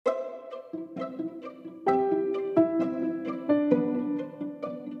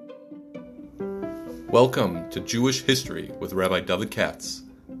Welcome to Jewish History with Rabbi David Katz,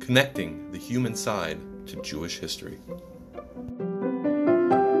 connecting the human side to Jewish history.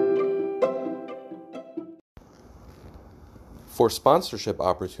 For sponsorship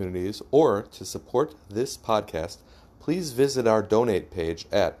opportunities or to support this podcast, please visit our donate page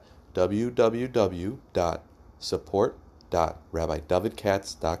at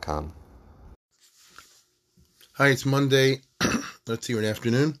www.support.rabbidavidkatz.com. Hi, it's Monday. Let's see, an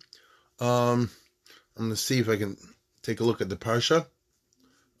afternoon. I'm going to see if I can take a look at the Parsha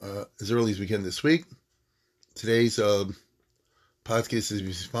as early as we can this week. Today's podcast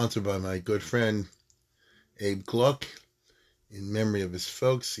is sponsored by my good friend Abe Gluck, in memory of his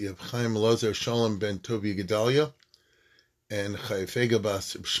folks. You have Chaim Elazar Shalom ben Tobi Gedalia and Chayfega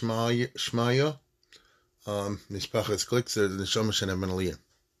bas Shmaya, Mishpachas Glitzer, the Neshama Shem ben Aliyah.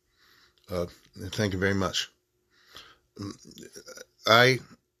 Thank you very much. My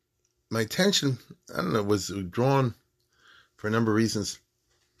attention, was drawn for a number of reasons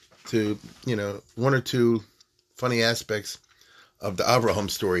to, one or two funny aspects of the Avraham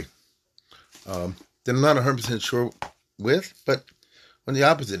story that I'm not 100% sure with, but on the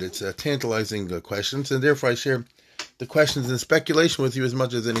opposite, it's tantalizing questions, and therefore I share the questions and speculation with you as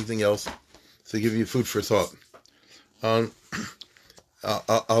much as anything else to give you food for thought.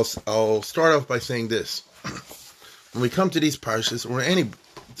 I'll start off by saying this. When we come to these parshas, or any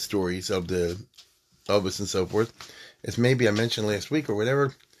stories of the Elvis and so forth, as maybe I mentioned last week or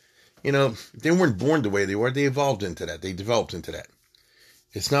whatever, they weren't born the way they were. They evolved into that. They developed into that.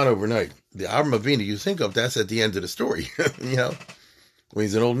 It's not overnight. The Avram Avinu you think of, that's at the end of the story, when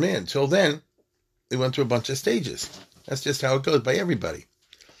he's an old man. Till then, he went through a bunch of stages. That's just how it goes by everybody.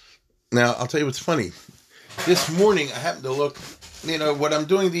 Now, I'll tell you what's funny. This morning, I happened to look, what I'm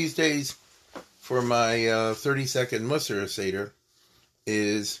doing these days for my 30-second Musar Seder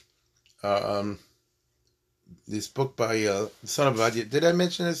is this book by the son of Vadia. Did I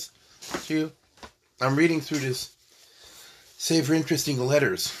mention this to you? I'm reading through this Sefer Interesting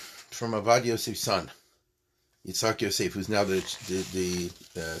Letters from Avad Yosef's son, Yitzhak Yosef, who's now the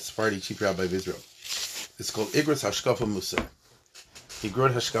Sephardi chief rabbi of Israel. It's called Igros Hashkafa Musar.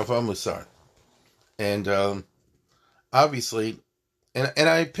 Igros Hashkafa Musar. And obviously, and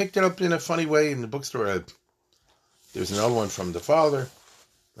I picked it up in a funny way in the bookstore. There's another one from the father,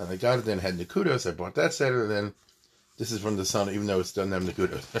 and I got it, then had Nekudos. I bought that set, and then this is from the son, even though it doesn't have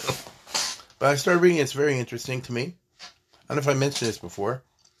Nekudos. But I started reading it. It's very interesting to me. I don't know if I mentioned this before.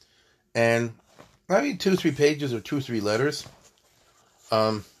 And I read 2-3 pages or 2-3 letters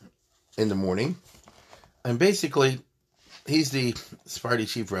in the morning. And basically, he's the Sephardi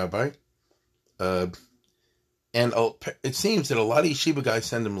chief rabbi. And it seems that a lot of yeshiva guys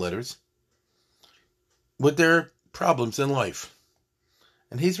send him letters with their problems in life.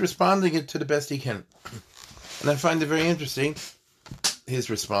 And he's responding it to the best he can. And I find it very interesting, his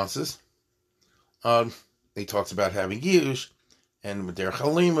responses. He talks about having Yush, and with their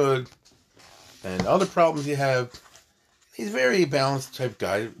Chalimud, and other problems you have. He's a very balanced type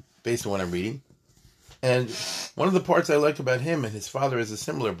guy, based on what I'm reading. And one of the parts I like about him and his father is a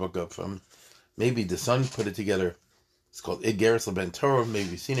similar book of maybe the son put it together. It's called Igeres LeBen Torah.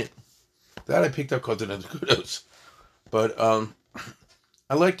 Maybe you've seen it. That I picked up called the Kudos. But I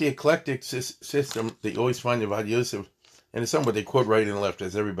like the eclectic system that you always find in Avad Yosef, and it's somewhat they quote right and left,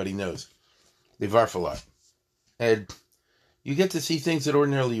 as everybody knows. They varf a lot. And you get to see things that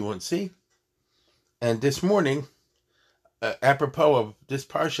ordinarily you wouldn't see. And this morning, apropos of this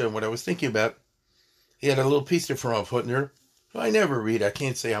parsha and what I was thinking about, he had a little piece there from Rav Hutner, who I never read. I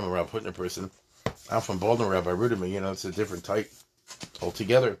can't say I'm a Rav Hutner person. I'm from Baldwin, Rabbi Ruderman, it's a different type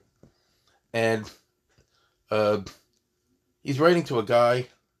altogether. And he's writing to a guy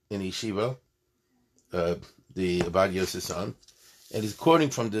in Yeshiva, the Avad Yosef's son, and he's quoting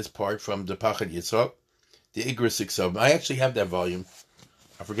from this part from the Pachad Yitzhak, the Igros Iksav. I actually have that volume.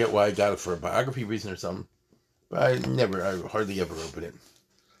 I forget why I got it, for a biography reason or something, but I hardly ever open it.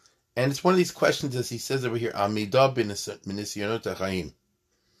 And it's one of these questions, as he says over here, Amidah b'nisyonot ha'chaim.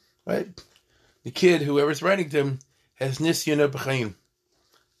 Right? The kid, whoever's writing to him, has nisyonot ha'chaim,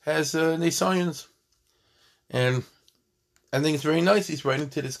 has nisyons. And I think it's very nice he's writing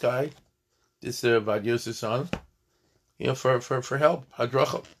to this guy, this Avad Yosef's son, for help,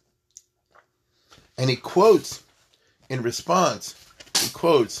 hadracha. And he quotes, in response,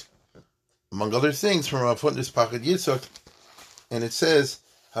 among other things, from Rav Hutner's Pachad Yitzhak, and it says,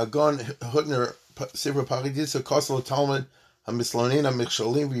 Hagon Hutner Sivra Pachad Yitzhak Kosel Talmud HaMislonin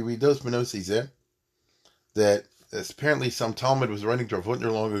HaMichshalim V'Ridos Benos Izeh, that apparently some Talmud was writing to Rav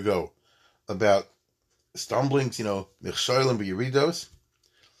Hutner long ago about stumblings, Michsholim b'Yeridos,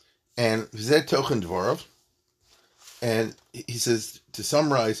 and V'zeh Tochen Dvorov. And he says, to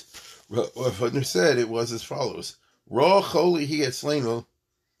summarize, what Hutner said, it was as follows. Ra choli hi etzleinu,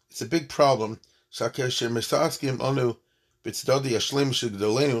 it's a big problem. Shakesher misaskim onu b'tzdadi hashleim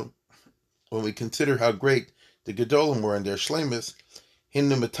shegdolenu, when we consider how great the Gedolim were in their shleimus,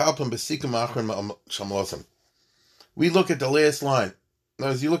 hinnu metalpim b'sikim achron shamlosim. We look at the last line. Now,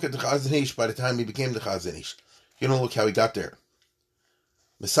 as you look at the Chazon Ish, by the time he became the Chazon Ish, you don't look how he got there.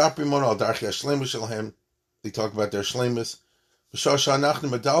 Mesaprimon al darchi hashleimus shalhem. They talk about their shleimus. V'shosha anachnu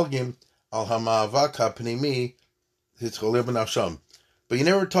medalgim al hama'avak ha'pnimi hitzcholir b'nafsham. But you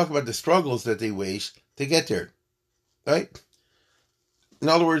never talk about the struggles that they waged to get there, right? In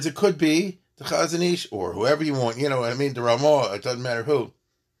other words, it could be the Chazon Ish or whoever you want. The Ramah. It doesn't matter who.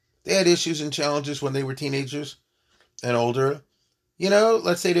 They had issues and challenges when they were teenagers and older.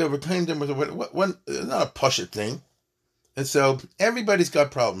 Let's say they overcame them with not a push-it thing. And so everybody's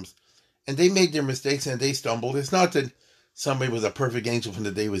got problems. And they made their mistakes and they stumbled. It's not that somebody was a perfect angel from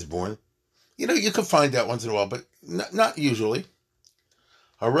the day he was born. You could find that once in a while, but not usually.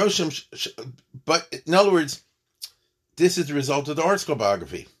 But in other words, this is the result of the article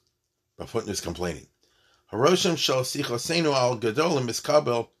biography. Rav Hutner is complaining. Haroshim shal sichosenu al gadolim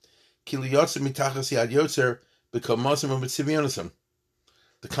miskabel ki liyotzer mitachas yad yotzer b'komosim u'mitzivyonosim.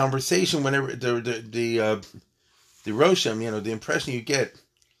 The conversation, whenever the Rosham, the impression you get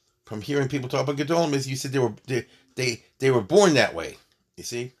from hearing people talk about Gedolim is you said they were born that way. You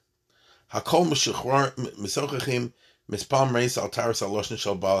see, Hakol Misochachim Mispam Reis Al Taras Al Loshen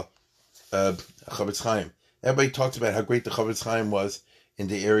Shal Ba Chavetz Chaim. Everybody talks about how great the Chavetz Chaim was in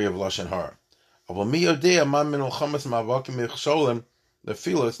the area of Lashon Hara. Avol mi yodea man min Chamas Ma'avakim Michsholim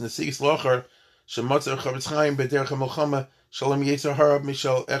Nefilos Nesigis Locher Shemotzer Chavetz Chaim B'derech HaMilchama Shalom Yetzer Hara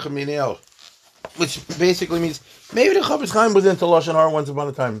Mishal Echem Minel. Which basically means maybe the Chavetz Chaim was into Lashon Hara once upon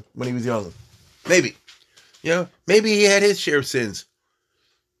a time when he was young. Maybe. Maybe he had his share of sins.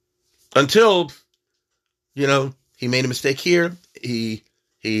 Until, he made a mistake here. He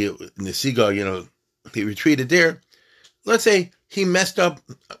Nesiga, he retreated there. Let's say he messed up.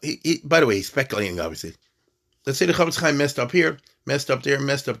 By the way, he's speculating, obviously. Let's say the Chavetz Chaim messed up here, messed up there,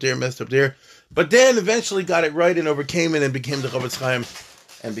 messed up there, messed up there. But then eventually got it right and overcame it and became the Chavetz Chaim.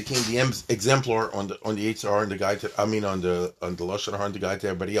 And became the exemplar on the Yitzhar and the guide to, on the Lashon Hara and the guide to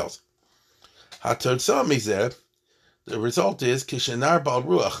everybody else. The result is Kishenar Bal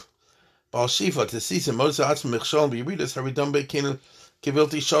Ruach Bal Shifa to see some Moses Atzm Michshol B'Yeridas Haridam Bekin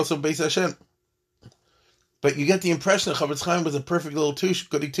Kivilti Shosel Beis Hashem. But you get the impression that Chavetz Chaim was a perfect little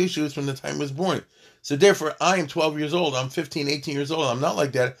goody two-shoes from the time he was born. So therefore, I am 12 years old. I'm 15, 18 years old. I'm not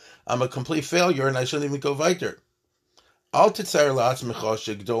like that. I'm a complete failure, and I shouldn't even go weiter. Al titzar la'atzmecha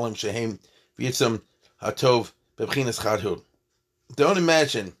shegedolim shehem v'yitzam hatov bebchinas chadhu. Don't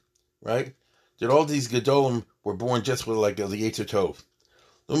imagine, right, that all these gedolim were born just with like the Yetzer Tov.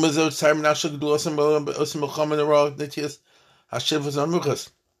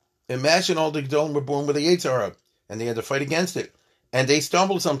 Imagine all the gedolim were born with a Yetzer Hara, and they had to fight against it, and they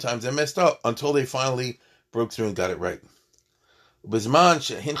stumbled sometimes and messed up until they finally broke through and got it right.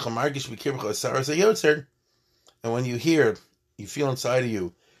 And when you hear, you feel inside of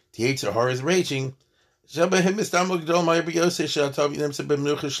you, the Yetzer Hara is raging. You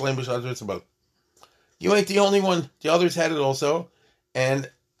ain't the only one. The others had it also. And,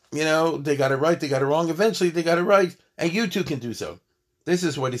 they got it right, they got it wrong. Eventually they got it right. And you too can do so. This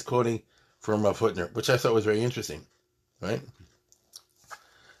is what he's quoting from Rav Hutner, which I thought was very interesting. Right?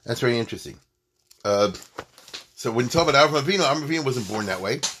 That's very interesting. So when you talk about Avram Avinu wasn't born that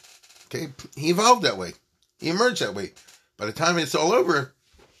way. Okay? He evolved that way. He emerged that way. By the time it's all over,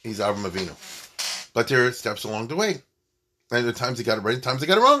 he's Avram Avinu. But there are steps along the way. And the times he got it right, the times he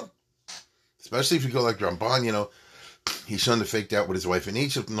got it wrong. Especially if you go like Ramban, he shouldn't have faked out with his wife in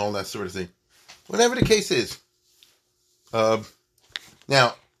Egypt and all that sort of thing. Whatever the case is.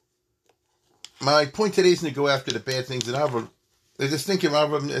 Now, my point today isn't to go after the bad things in Avram. They're just thinking of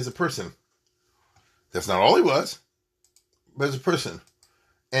Avram as a person. That's not all he was, but as a person.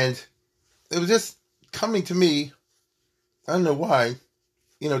 And it was just coming to me, I don't know why,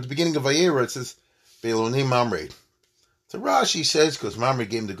 at the beginning of Vayera, it says, Be'elonei Mamre. So Rashi says, because Mamre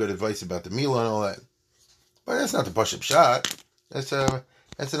gave him the good advice about the Mila and all that. But that's not the Pashup Shot. That's an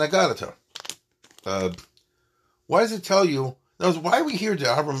Agadatar. Why does it tell you, why are we here to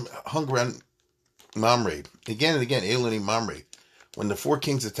Avram hung around Mamre? Again and again, Elonei Mamre. When the 4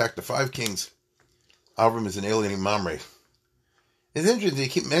 kings attacked the 5 kings, Avram is an Elonei Mamre. It's interesting, they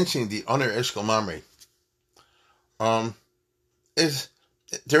keep mentioning the Honor Eshkol Mamre.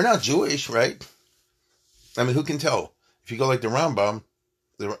 they're not Jewish, right? I mean, who can tell? If you go like the Rambam,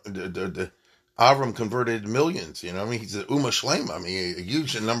 the Avram converted millions. I mean, he's a Ummah Shlema. I mean, a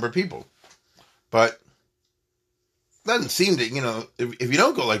huge number of people. But it doesn't seem that, if you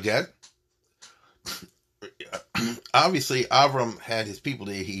don't go like that, obviously Avram had his people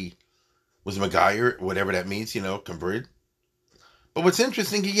that he was Megayer, whatever that means, converted. But what's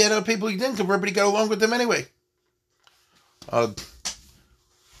interesting, he had other people he didn't convert, but he got along with them anyway. You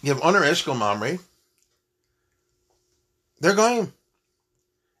have Oner Eshkol Mamre. They're going.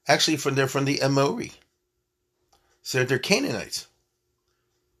 Actually, they're from the Amori. So they're Canaanites.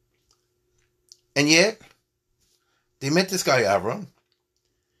 And yet, they met this guy Avram.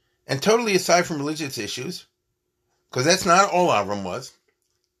 And totally aside from religious issues, because that's not all Avram was.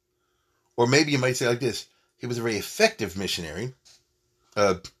 Or maybe you might say like this, he was a very effective missionary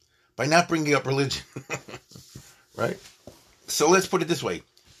by not bringing up religion. Right? So let's put it this way.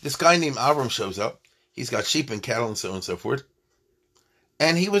 This guy named Avram shows up. He's got sheep and cattle and so on and so forth.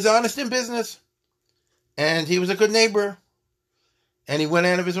 And he was honest in business. And he was a good neighbor. And he went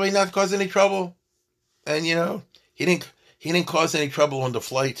out of his way not to cause any trouble. And, he didn't cause any trouble on the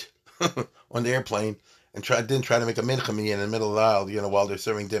flight, on the airplane, and didn't try to make a mincha in the middle of the aisle, while they're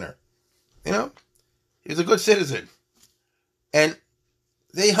serving dinner. He was a good citizen. And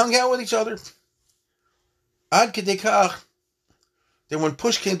they hung out with each other. Ad kedei kach, then when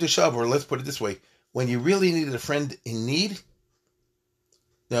push came to shove, or let's put it this way, when you really needed a friend in need,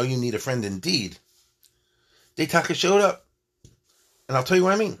 now you need a friend indeed, they taka showed up. And I'll tell you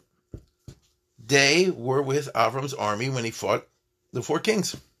what I mean. They were with Avram's army when he fought the 4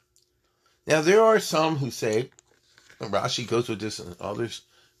 kings. Now there are some who say, and Rashi goes with this, and others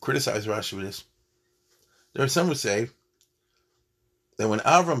criticize Rashi with this. There are some who say that when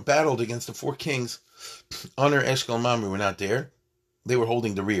Avram battled against the 4 kings, Oner, Eshkol, and Mamre were not there. They were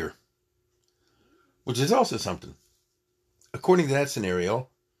holding the rear. Which is also something. According to that scenario,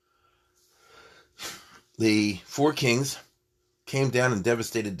 the 4 kings came down and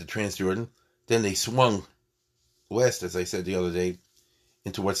devastated the Transjordan. Then they swung west, as I said the other day,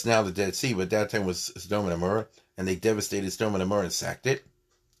 into what's now the Dead Sea, but that time was Sodom and Gomorrah, and they devastated Sodom and Gomorrah and sacked it.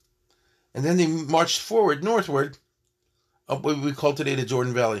 And then they marched forward, northward, up what we call today the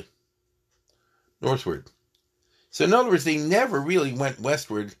Jordan Valley. Northward. So in other words, they never really went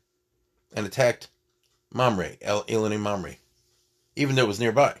westward and attacked Mamre, Elon and Mamre, even though it was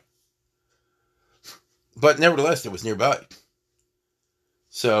nearby. But nevertheless, it was nearby.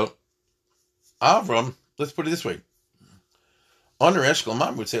 So, Avram, let's put it this way. Oner, Eshkol,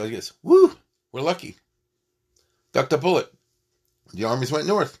 Mamre would say like this, woo, we're lucky. Ducked a bullet. The armies went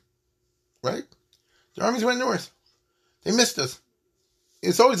north. Right? The armies went north. They missed us.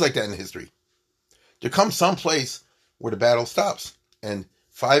 It's always like that in history. There comes some place where the battle stops, and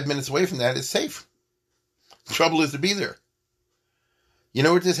 5 minutes away from that is safe. The trouble is to be there. You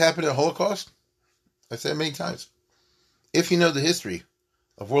know what this happened at the Holocaust? I said it many times. If you know the history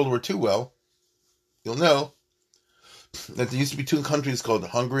of World War II well, you'll know that there used to be 2 countries called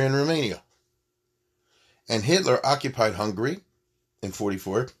Hungary and Romania. And Hitler occupied Hungary in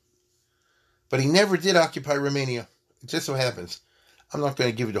 1944, but he never did occupy Romania. It just so happens. I'm not going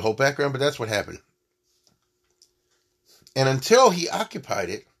to give you the whole background, but that's what happened. And until he occupied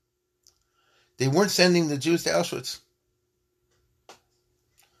it, they weren't sending the Jews to Auschwitz.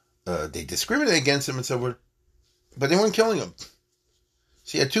 They discriminated against them and so forth, but they weren't killing them.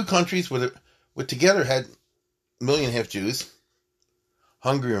 So you had 2 countries with together had 1.5 million Jews,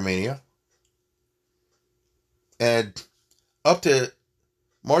 Hungary, Romania, and up to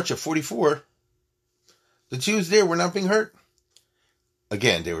March of 1944, the Jews there were not being hurt.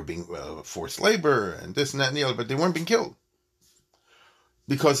 Again, they were being forced labor and this and that and the other, but they weren't being killed.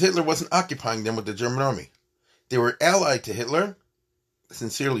 Because Hitler wasn't occupying them with the German army. They were allied to Hitler,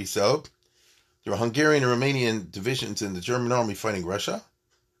 sincerely so. There were Hungarian and Romanian divisions in the German army fighting Russia.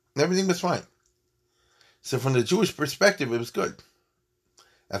 And everything was fine. So from the Jewish perspective, it was good.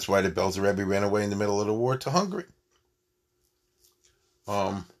 That's why the Belzer Rebbe ran away in the middle of the war to Hungary.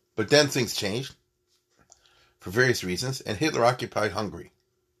 But then things changed for various reasons, and Hitler occupied Hungary.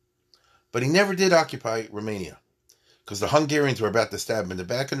 But he never did occupy Romania, because the Hungarians were about to stab him in the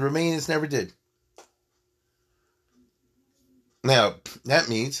back, and the Romanians never did. Now, that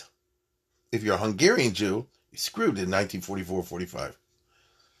means, if you're a Hungarian Jew, you're screwed in 1944-45.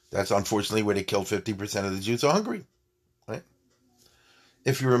 That's unfortunately where they killed 50% of the Jews of Hungary. Right?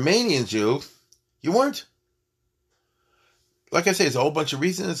 If you're a Romanian Jew, you weren't. Like I say, it's a whole bunch of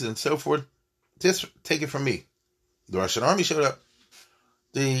reasons and so forth. Just take it from me. The Russian army showed up.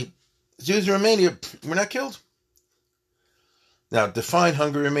 The Jews in Romania were not killed. Now, define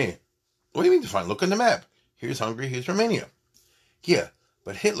Hungary and Romania. What do you mean define? Look on the map. Here's Hungary, here's Romania. Yeah,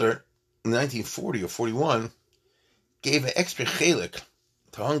 but Hitler, in 1940 or 41, gave an extra chelik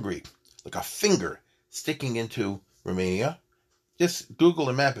to Hungary, like a finger sticking into Romania. Just Google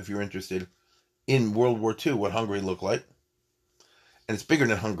the map if you're interested in World War II, what Hungary looked like. And it's bigger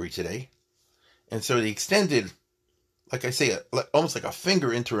than Hungary today. And so they extended, like I say, almost like a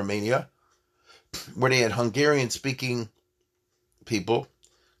finger into Romania, where they had Hungarian-speaking people,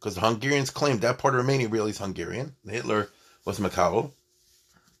 because the Hungarians claimed that part of Romania really is Hungarian. Hitler was Makao.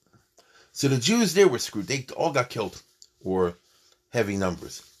 So the Jews there were screwed. They all got killed, or heavy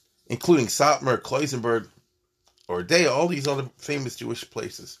numbers, including Satmar, Klausenberg, Oradea, all these other famous Jewish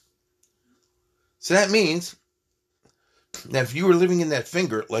places. So that means that if you were living in that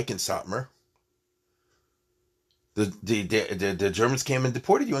finger, like in Satmar, the Germans came and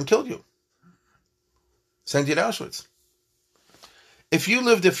deported you and killed you. Sent you to Auschwitz. If you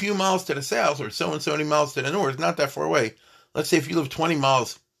lived a few miles to the south, or so and so many miles to the north, not that far away, let's say if you live 20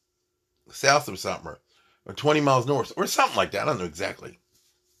 miles south of Satmar, or 20 miles north, or something like that, I don't know exactly.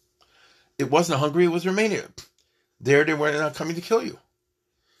 It wasn't Hungary, it was Romania. There they were not coming to kill you.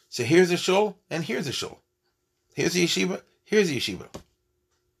 So here's a shul, and here's a shul. Here's the yeshiva, here's the yeshiva.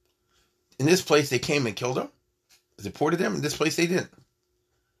 In this place, they came and killed them, deported them. In this place, they didn't.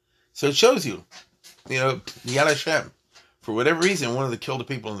 So it shows you, the Yad Hashem, for whatever reason, wanted to kill the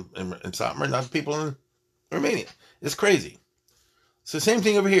people in Satmar, not the people in Romania. It's crazy. So same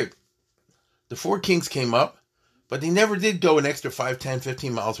thing over here. The four kings came up, but they never did go an extra 5, 10,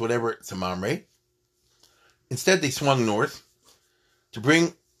 15 miles, whatever, to Mamre. Instead, they swung north to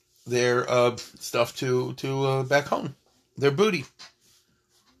bring their stuff to back home, their booty.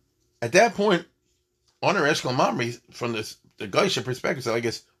 At that point, Honor Eshkol Mamre, from the Geisha perspective, so I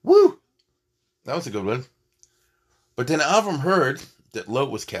guess, woo, that was a good one. But then Avram heard that Lot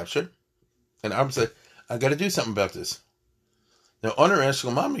was captured, and Avram said, I got to do something about this. Now, Honor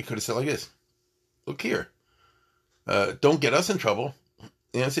Eshkol Mamre could have said like this, look here, don't get us in trouble.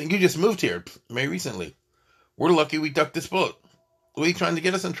 I'm saying, you just moved here very recently. We're lucky we ducked this bullet. What are you trying to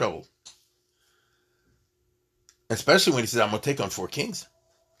get us in trouble? Especially when he said, I'm going to take on 4 kings.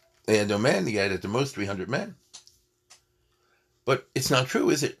 They had no men. He had at the most 300 men. But it's not true,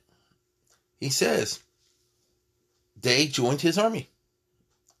 is it? He says, they joined his army.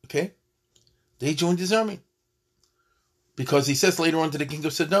 Okay? They joined his army. Because he says later on to the king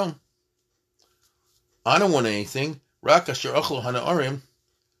of Sodom, I don't want anything. Rak asher achlu hana'arim,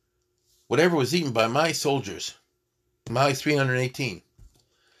 whatever was eaten by my soldiers, my 318.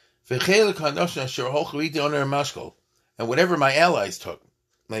 And whatever my allies took,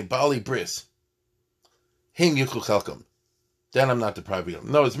 my Bali Bris, him yuklu chelkom. Then I'm not depriving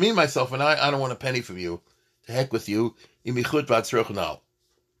them. No, it's me, myself, and I don't want a penny from you. To heck with you. I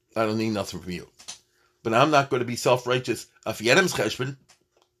don't need nothing from you. But I'm not going to be self-righteous.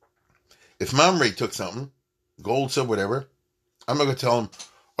 If Mamre took something, gold, silver, whatever, I'm not going to tell him,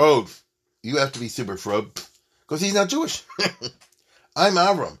 oh, you have to be super frob, because he's not Jewish. I'm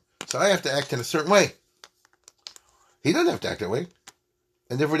Avram, so I have to act in a certain way. He doesn't have to act that way.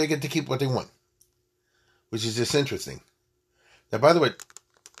 And therefore they get to keep what they want. Which is just interesting. Now, by the way,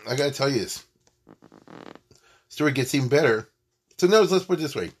 I got to tell you this. Story gets even better. So notice, let's put it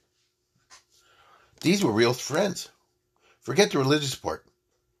this way. These were real friends. Forget the religious part.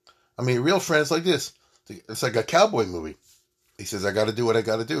 I mean, real friends like this. It's like a cowboy movie. He says, I got to do what I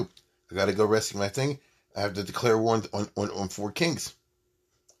got to do. I got to go rescue my thing. I have to declare war on 4 kings.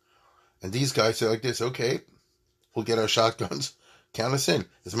 And these guys say like this, okay, we'll get our shotguns. Count us in.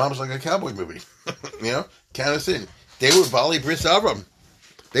 It's almost like a cowboy movie. Count us in. They were Bali Bris Avram.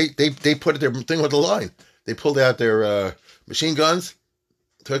 They put their thing with the line. They pulled out their machine guns,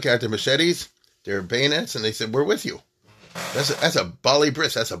 took out their machetes, their bayonets, and they said, we're with you. That's a Bali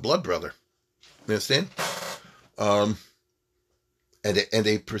Bris. That's a blood brother. You understand? And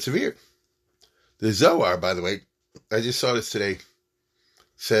they persevered. The Zohar, by the way, I just saw this today,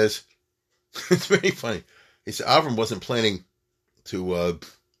 says, it's very funny. He said Avram wasn't planning to,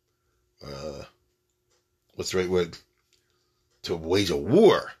 what's the right word? To wage a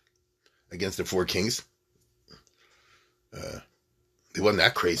war against the 4 kings. He wasn't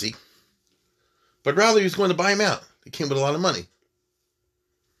that crazy. But rather he was going to buy him out. He came with a lot of money.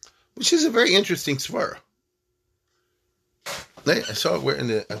 Which is a very interesting svara. I saw it in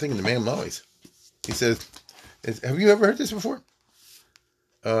the Man Lois. He says, have you ever heard this before?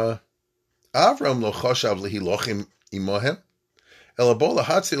 Avram lo choshav lehilochim imohem, elabo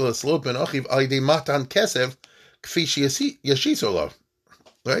lahatzil eslot ben achiv al yidei matan kesef kfi sheyashiso lo.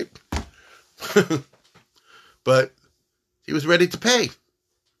 Right? But he was ready to pay.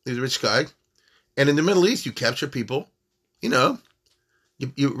 He's a rich guy. And in the Middle East, you capture people, you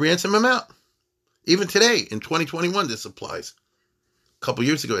ransom them out. Even today, in 2021, this applies. A couple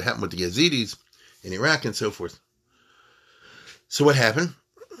years ago, it happened with the Yazidis in Iraq and so forth. So what happened?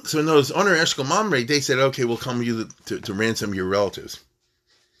 So in those Oner Eshkol Mamre, they said, okay, we'll come with you to ransom your relatives.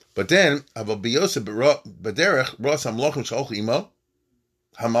 But then, but when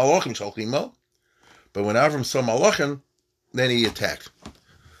Avram saw Malachim, then he attacked.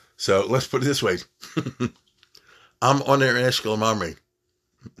 So let's put it this way. I'm Oner Eshkol Mamre.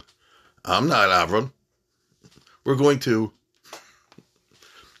 I'm not Avram. We're going to,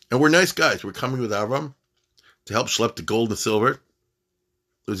 and we're nice guys. We're coming with Avram to help schlep the gold and silver,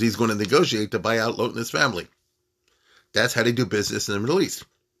 because he's going to negotiate to buy out Lot and his family. That's how they do business in the Middle East.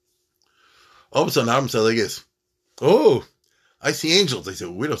 All of a sudden, Avram said like this, oh, I see angels. They said,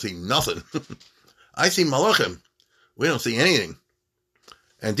 we don't see nothing. I see Malachim. We don't see anything.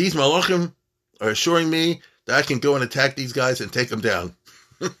 And these Malachim are assuring me that I can go and attack these guys and take them down.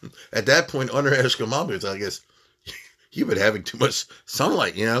 At that point, Oner Eshkol Mamre was, I guess, you've been having too much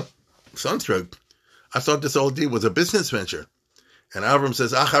sunlight, sunstroke. I thought this whole deal was a business venture. And Avram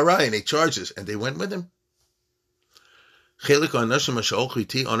says, Acharai, and he charges, and they went with him. They went with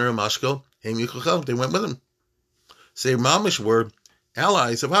him. So Mamish were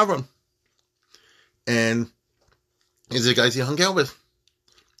allies of Avram. And these are the guys he hung out with.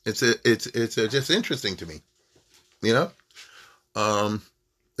 It's just interesting to me.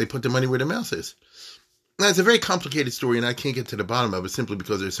 They put the money where the mouth is. Now, it's a very complicated story, and I can't get to the bottom of it simply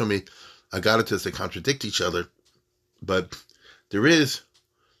because there's so many agaritas that contradict each other. But there is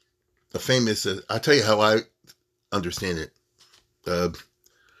a famous, I'll tell you how I understand it.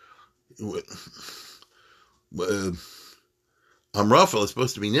 Amraphel is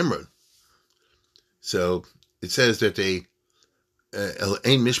supposed to be Nimrod. So it says that they,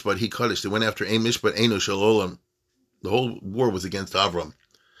 Ein Mishpat Hi Kaddish, they went after Ein Mishpat Eino Shel Olam. The whole war was against Avram.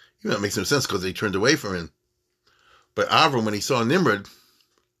 Even that makes no sense because they turned away from him. But Avram, when he saw Nimrod,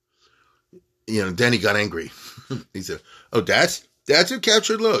 then he got angry. He said, oh, that's who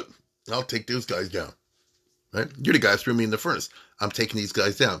captured Lot. I'll take those guys down. Right? You're the guy who threw me in the furnace. I'm taking these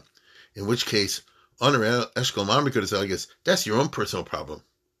guys down. In which case, Oner Eshkol Mamre could have said, I guess, that's your own personal problem.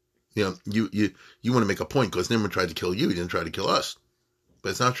 You want to make a point because Nimrod tried to kill you. He didn't try to kill us. But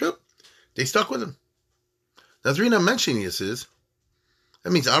it's not true. They stuck with him. Now, the reason I'm mentioning this is,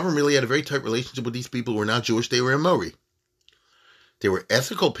 that means Avram really had a very tight relationship with these people who were not Jewish. They were Amori. They were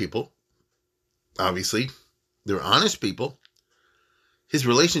ethical people, obviously. They were honest people. His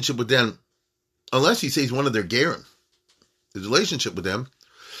relationship with them, unless he says one of their Gerim, his relationship with them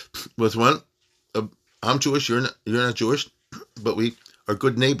was one of, I'm Jewish, you're not Jewish, but we are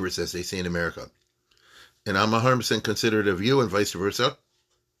good neighbors, as they say in America. And I'm 100% considerate of you and vice versa.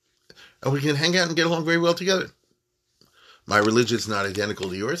 And we can hang out and get along very well together. My religion is not identical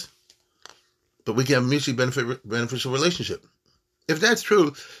to yours, but we can have a mutually beneficial relationship. If that's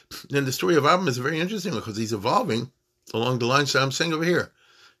true, then the story of Avram is very interesting because he's evolving along the lines that I'm saying over here.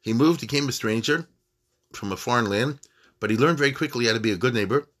 He moved, became a stranger from a foreign land, but he learned very quickly how to be a good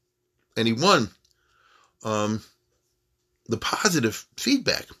neighbor, and he won the positive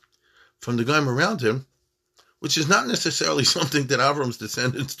feedback from the guy around him, which is not necessarily something that Avram's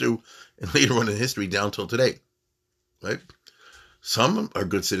descendants do and later on in history down till today. Right? Some are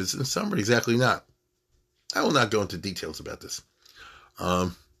good citizens, some are exactly not. I will not go into details about this.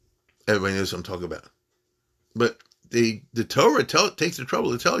 Everybody knows what I'm talking about. But the Torah takes the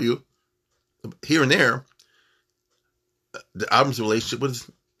trouble to tell you, here and there, the Avram's relationship with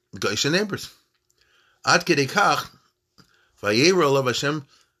Geisha neighbors. Ad kedei kach, vayera olav Hashem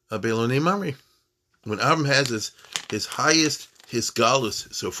be'elonei mamre. When Avram has his highest, his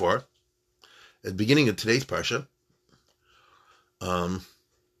galus so far, at the beginning of today's parsha,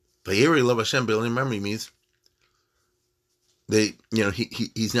 vayera olav Hashem be'elonei mamre means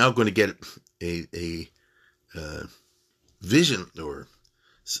he's now going to get a vision or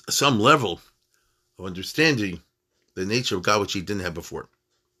some level of understanding the nature of God which he didn't have before.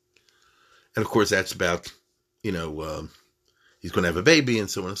 And of course, that's about, he's going to have a baby and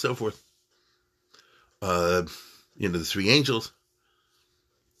so on and so forth. The three angels.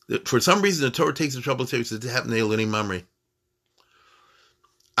 For some reason, the Torah takes the trouble to say it happened to Eleni Mamre.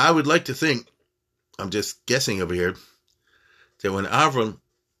 I would like to think, I'm just guessing over here, that when Avram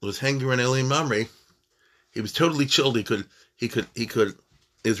was hanging around Eleni Mamre, he was totally chilled. He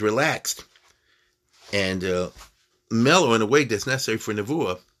is relaxed and mellow in a way that's necessary for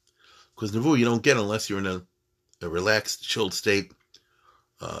Nevuah. Because Nevuah you don't get unless you're in a relaxed, chilled state,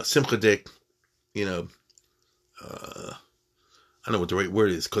 simchadik, I don't know what the right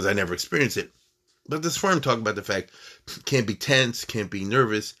word is because I never experienced it. But this forum talking about the fact can't be tense, can't be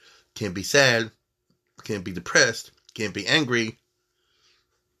nervous, can't be sad, can't be depressed, can't be angry.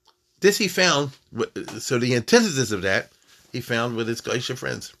 This he found, so the antithesis of that, he found with his Geisha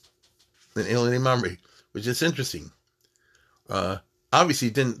friends in Eleni Mamre, which is interesting. Obviously,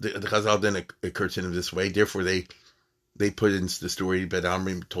 the Chazal didn't occur to them this way, therefore they put in the story that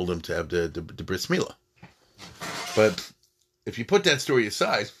Amri told him to have the bris milah. But if you put that story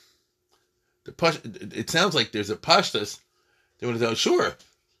aside, it sounds like there's a pashtas. They want to know, sure,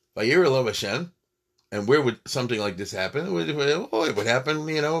 Vayir Lov Hashem, and where would something like this happen? It would happen,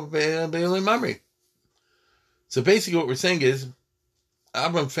 Be'elim Mamre. So basically what we're saying is,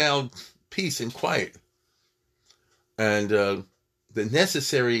 Abram found peace and quiet, and the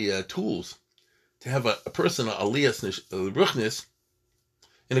necessary tools to have a personal aliyas ruchnis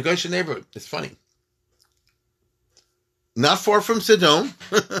in a Goshen neighborhood. It's funny. Not far from Sodom.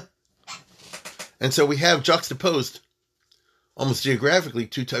 And so we have juxtaposed, almost geographically,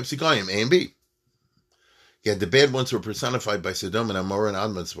 two types of Goyim, A and B. You had the bad ones who were personified by Sodom and Amorah and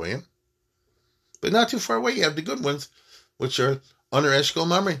Admah. But not too far away, you have the good ones, which are under Eshkol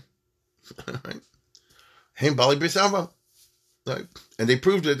Mamre. Right? Haim Bali Bris Ava. Right? And they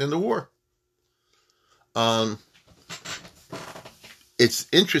proved it in the war. It's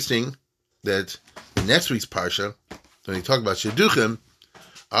interesting that in next week's Parsha, when they talk about Shidduchim,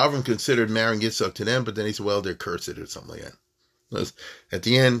 Avram considered marrying Yitzhak to them, but then he said, well, they're cursed or something like that. At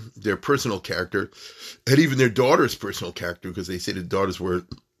the end, their personal character, and even their daughter's personal character, because they say the daughters were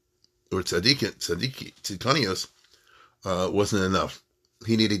tzadikanios, wasn't enough.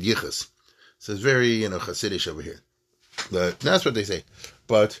 He needed yichus. So it's very, chassidish over here. But that's what they say.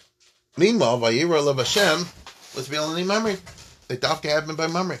 But meanwhile, Vayira Lov Hashem was Be'elim Mamre. They dafka happened by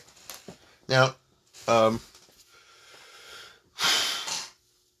Mamre. Now,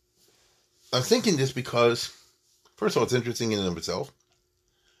 I'm thinking this because, first of all, it's interesting in and of itself.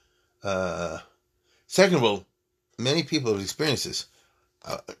 Second of all, many people have experienced this.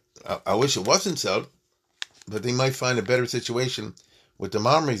 I wish it wasn't so, but they might find a better situation with the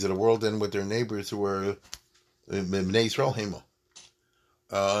Mamres of the world than with their neighbors who were Bnei Yisrael Hemo.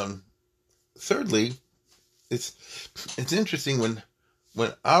 Thirdly, it's interesting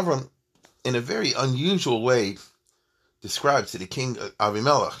when Avram, in a very unusual way, describes to the king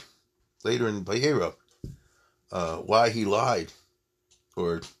Avimelech, later in Vayera, why he lied,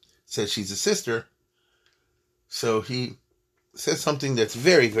 or said she's a sister. So he says something that's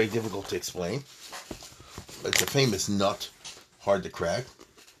very, very difficult to explain. It's a famous nut, hard to crack.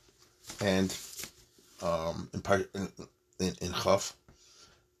 And in Chaf.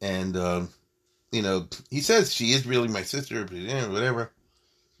 And, he says she is really my sister, whatever.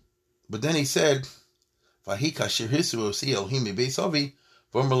 But then he said, Vahi kasher hisu osi Elohim beis avi,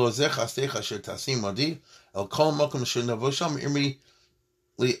 v'omer lo zeh chastecha asher tasim adi, el kol makom asher navo sham imri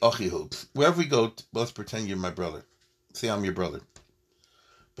li achihu. Wherever we go, let's pretend you're my brother. Say I'm your brother.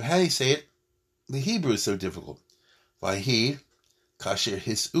 But how do you say it? The Hebrew is so difficult. Vahi kasher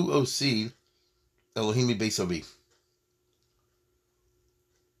hisu osi Elohim beis avi.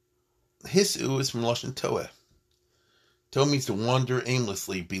 Hisu is from Lashon Toeh. Toeh means to wander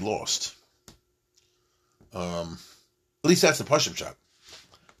aimlessly, be lost. At least that's the Pashim shot.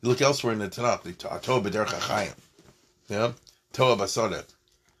 You look elsewhere in the Tanakh, Toeh b'derech hachayim. Yeah, Toeh basada.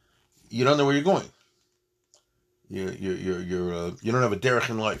 You don't know where you're going. You don't have a derech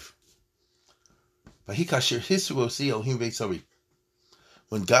in life.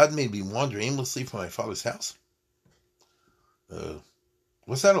 When God made me wander aimlessly from my father's house,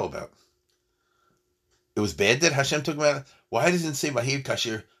 what's that all about? It was bad that Hashem took him out. Why doesn't it say Vahir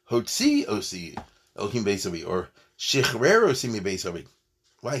Kasher Hotzi Osi Elohim Beisavi or Shechrer Osi Mi Beisavi?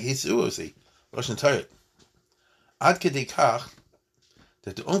 Why Hisu Osi? Russian Tayat. Ad Kedei Kach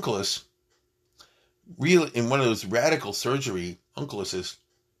that the Onkelos, real in one of those radical surgery, Onkelos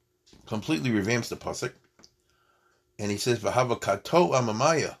completely revamps the pasuk, and he says Vahava Kato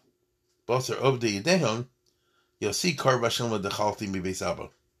Amamaya Basar Obde Yedehon Yosi Kar Vashem Ledechalti Mi Beisaba,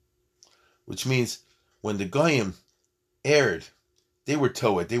 which means when the Goyim erred, they were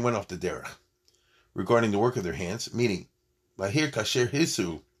toed, they went off the derech regarding the work of their hands, meaning, Vahir Kasher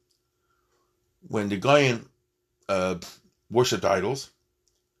Hisu, when the Goyim worshipped idols,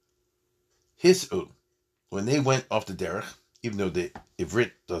 Hisu, when they went off the derech, even though the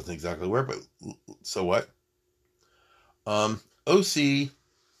Ivrit doesn't exactly work, but so what? Osi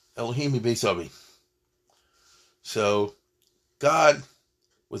Elohim Beisavi. So, God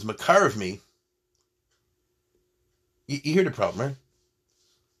was makar of me. You hear the problem, right?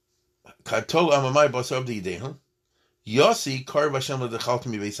 Kato amamai basar abdi yidehon. Yossi Kar Hashem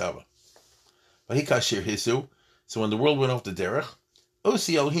Ledechaltimi Beisava. Vahikashir Hisu. So when the world went off the derech,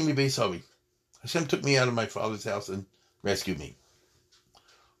 Osi Elohimi Beisavi. Hashem took me out of my father's house and rescued me.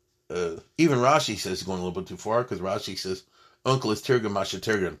 Even Rashi says going a little bit too far, because Rashi says, Uncle is Tirgum Masha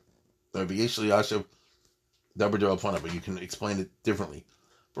Tirgum. But you can explain it differently.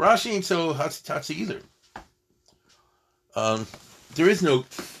 But Rashi ain't so Hatzi either. There is no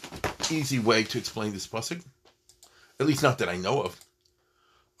easy way to explain this pasuk, at least not that I know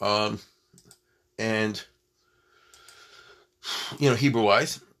of. And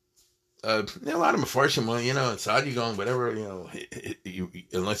Hebrew-wise, a lot of Mefarshim, inside you going whatever,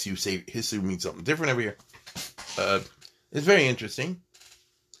 unless you say history means something different every year. It's very interesting.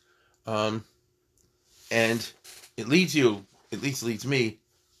 And it leads me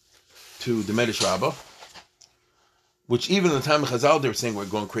to the Medrash Rabbah, which even in the time of Chazal, they were saying we're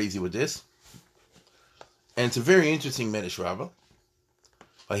going crazy with this. And it's a very interesting Medrash Rabbah.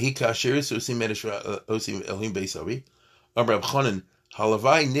 Vahikashir Osi Medrash Osi Elohim Beisavi. Rab Chanan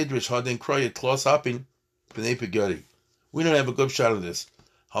Halavai Nidrish Haden Kroyet Klos Apin B'nei Pegari. We don't have a good shot of this.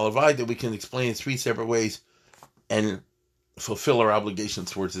 Halavai that we can explain in three separate ways and fulfill our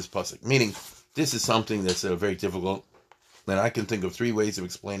obligations towards this pasuk. Meaning, this is something that's very difficult, and I can think of three ways of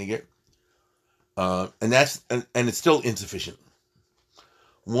explaining it, and it's still insufficient.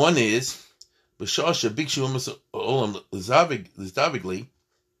 One is b'shasha bikshu olam l'zdavigli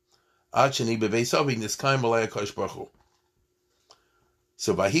ad sheni b'veisavi niskayim alei HaKadosh Baruch Hu.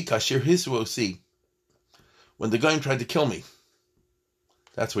 So vahikashir hisu osi, when the guy tried to kill me,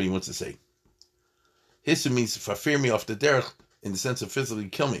 that's what he wants to say. Hisu means fafir me off the derech in the sense of physically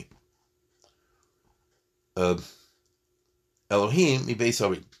kill me. Elohim mi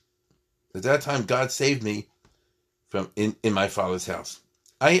beisavi. At that time, God saved me from in my father's house.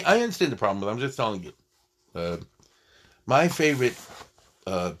 I understand the problem, but I'm just telling you. My favorite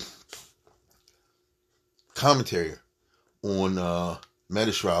commentary on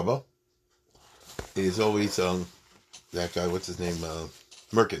Medrash Rabbah is always that guy. What's his name?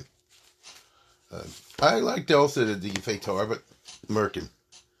 Merkin. I liked also the Yefei Torah, but Merkin,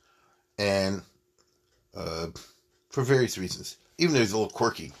 and for various reasons. Even though he's a little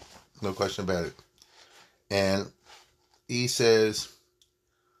quirky, no question about it. And he says,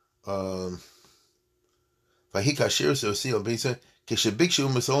 when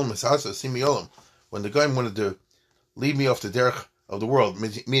the guy wanted to lead me off the derech of the world,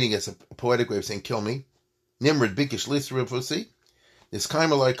 meaning it's a poetic way of saying kill me, Nimrod bikish lisra pusi, this kaim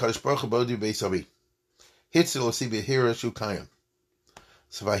alai kadosh baruch hu bodu beisavi, hitzel osi behira shu kayim.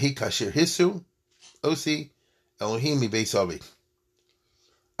 So vahikashir hisu osi Elohim mi beisavi.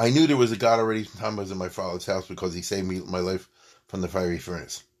 I knew there was a God already from the time I was in my father's house because he saved me my life from the fiery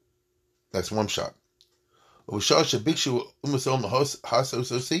furnace. That's one shot. And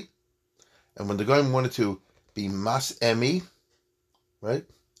when the guy wanted to be mas emi, right?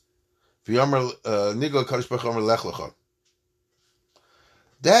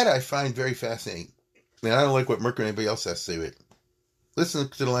 That I find very fascinating. And I don't like what Merker and anybody else has to say with it. Listen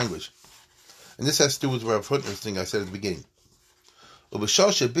to the language. And this has to do with what footnotes thing I said at the beginning. When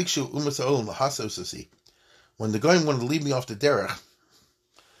the guy wanted to lead me off the derech,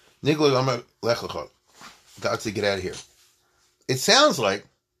 God said, get out of here. It sounds like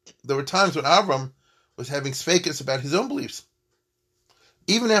there were times when Avram was having spekas about his own beliefs,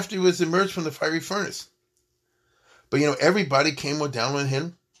 even after he was emerged from the fiery furnace. But everybody came down on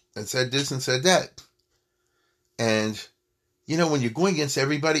him and said this and said that. And when you're going against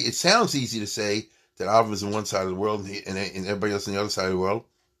everybody, it sounds easy to say that Avram is on one side of the world and everybody else on the other side of the world.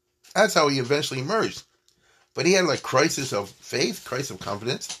 That's how he eventually emerged. But he had crisis of faith, crisis of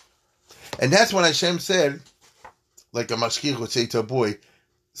confidence. And that's when Hashem said, like a mashkich would say to a boy,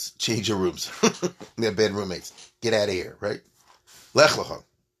 change your rooms. They're bad roommates. Get out of here, right? Lech lecha.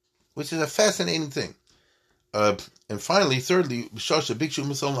 Which is a fascinating thing. And finally, thirdly, B'shasha bikshu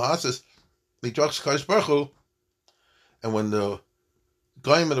musal lahasas midrash kadosh baruch hu. And when the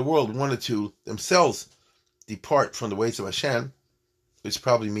Goyim of the world wanted to themselves depart from the ways of Hashem, which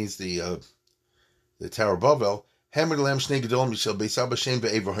probably means the Tower of Babel,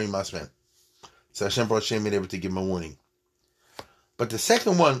 so Hashem brought Shem in able to give him a warning. But the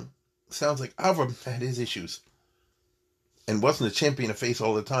second one sounds like Avram had his issues and wasn't a champion of faith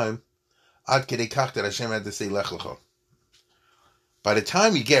all the time. Ad kedei kach that Hashem had to say lech lecha. By the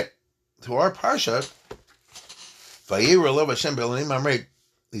time you get to our parsha,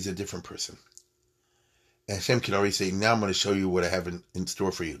 he's a different person. And Hashem can already say, now I'm going to show you what I have in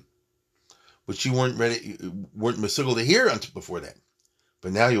store for you. Which you weren't ready, weren't masugal to hear until before that.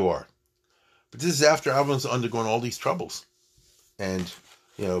 But now you are. But this is after Avram's undergone all these troubles and,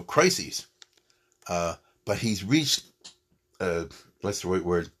 crises. But he's reached, what's the right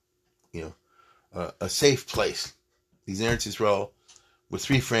word? A safe place. He's in Eretz Yisrael with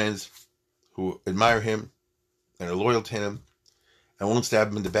 3 friends who admire him and are loyal to him and won't stab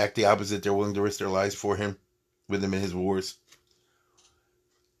him in the back. The opposite, they're willing to risk their lives for him, with him in his wars.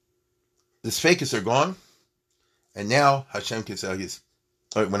 The Sfeikos are gone, and now Hashem can say,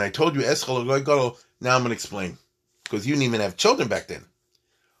 when I told you Eschol Gadol, now I'm going to explain, because you didn't even have children back then.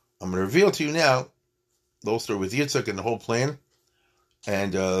 I'm going to reveal to you now the whole story with Yitzhak and the whole plan,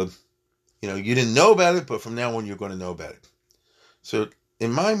 and you didn't know about it, but from now on you're going to know about it. So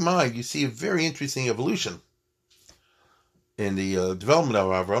in my mind, you see a very interesting evolution in the development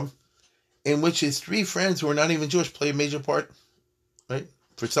of Avram, in which his 3 friends who are not even Jewish play a major part, right?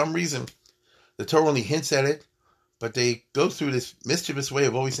 For some reason, the Torah only hints at it, but they go through this mischievous way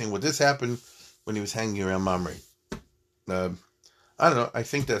of always saying, well, this happened when he was hanging around Mamre. I don't know. I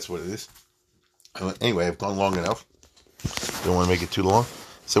think that's what it is. Anyway, I've gone long enough. Don't want to make it too long.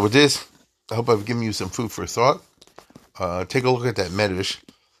 So with this, I hope I've given you some food for thought. Take a look at that Medrash.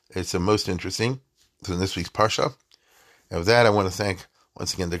 It's the most interesting. It's in this week's Parsha. And with that, I want to thank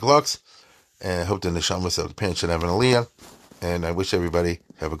once again the Glucks, and I hope the Neshamas of the parents should have an Aliyah. And I wish everybody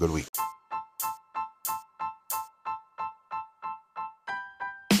have a good week.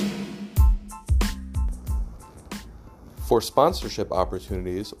 For sponsorship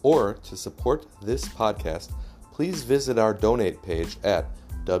opportunities or to support this podcast, please visit our donate page at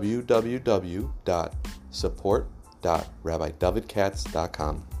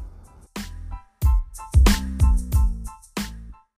www.support.rabbidavidkatz.com.